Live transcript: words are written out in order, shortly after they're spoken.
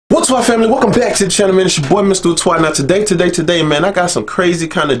What's up, family? Welcome back to the channel, man. It's your boy, Mr. Whaatwaa. Now, today, man, I got some crazy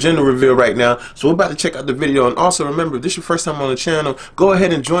kind of gender reveal right now. So we're about to check out the video. And also, remember, if this is your first time on the channel, go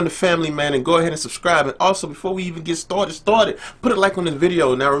ahead and join the family, man, and go ahead and subscribe. And also, before we even get started, put a like on this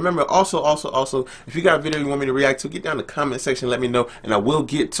video. Now, remember, also, if you got a video you want me to react to, get down in the comment section, let me know, and I will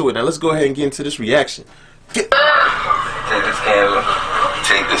get to it. Now, let's go ahead and get into this reaction. Take this candle.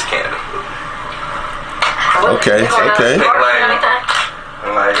 Take this candle. Okay.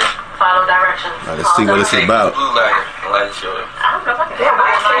 Lighter. Follow directions. Now, let's see what it's about. Blue lighter. Light show. I don't know if I can. You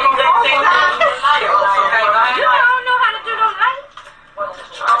don't know how to do those lights? And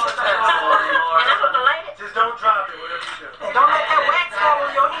I'm supposed to light it? Just don't drop it, whatever you do. Don't let that wax go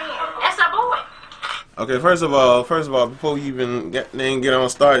on your hand. That's a boy. Okay, first of all, before we even get on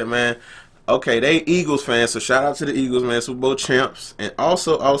started, man. Okay, they Eagles fans, so shout out to the Eagles, man. Super Bowl champs, and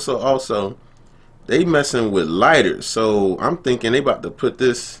also, they messing with lighters. So I'm thinking they about to put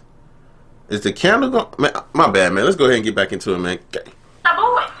this. Is the candle going? Man, my bad, man. Let's go ahead and get back into it, man. Okay. A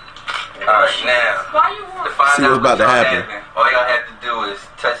boy. Alright, now, Why you want? to find See out what's about to happen. All y'all have to do is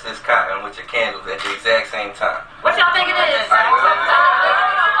touch this cotton with your candles at the exact same time. What y'all think it is?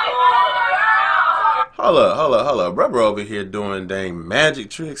 Hold up. Brother over here doing dang magic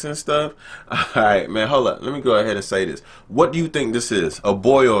tricks and stuff. Alright, man, hold up. Let me go ahead and say this. What do you think this is? A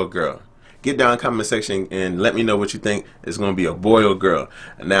boy or a girl? Get down in the comment section and let me know what you think. It's going to be a boy or girl.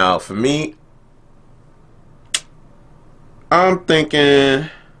 Now, for me, I'm thinking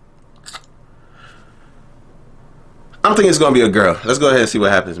it's going to be a girl. Let's go ahead and see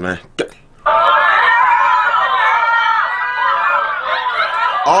what happens, man.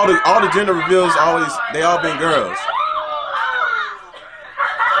 All the gender reveals they all been girls.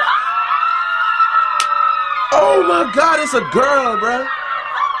 Oh my God, it's a girl, bro.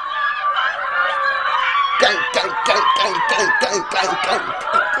 Gang.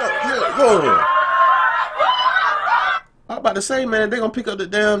 Yeah. I'm about to say, man, they gonna pick up the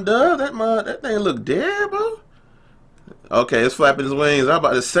damn dove. That thing look dead, bro. Okay, it's flapping his wings. I'm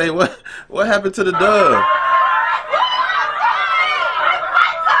about to say, what happened to the dove?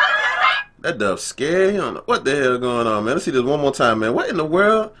 That dove scared. He don't know what the hell going on, man. Let's see this one more time, man. What in the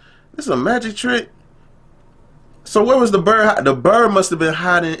world? This is a magic trick. So where was the bird? The bird must have been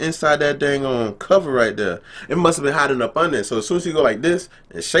hiding inside that dang on cover right there. It must have been hiding up under it. So as soon as you go like this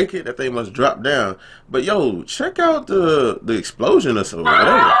and shake it, that thing must drop down. But yo, check out the explosion or so.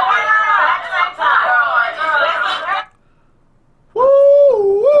 Whatever.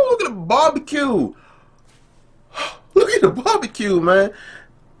 Woo! Look at the barbecue. Look at the barbecue, man.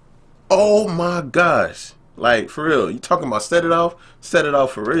 Oh my gosh. Like, for real. You talking about set it off? Set it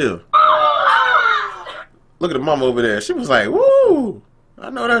off for real. Look at the mama over there. She was like, woo. I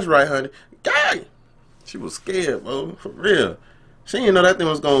know that's right, honey. Gang. She was scared, bro. For real. She didn't know that thing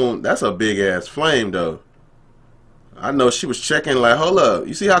was going. That's a big ass flame, though. I know she was checking like, hold up.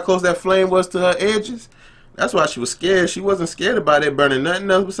 You see how close that flame was to her edges? That's why she was scared. She wasn't scared about it burning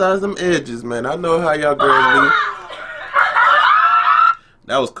nothing else besides them edges, man. I know how y'all girls do.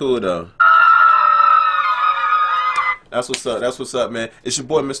 That was cool, though. That's what's up, man. It's your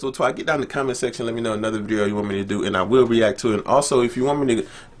boy, Mr. Whaatwaa. Get down in the comment section. Let me know another video you want me to do, and I will react to it. And also, if you want me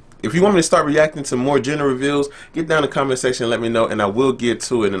to start reacting to more gender reveals, get down in the comment section. Let me know, and I will get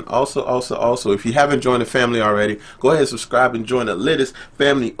to it. And also, if you haven't joined the family already, go ahead and subscribe and join the latest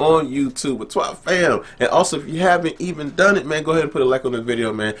family on YouTube with Whaatwaa fam. And also, if you haven't even done it, man, go ahead and put a like on the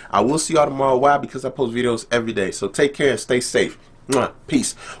video, man. I will see y'all tomorrow. Why? Because I post videos every day. So take care and stay safe.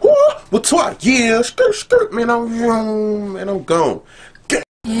 Peace. Whaatwaa, yeah, skirt, man, I'm gone.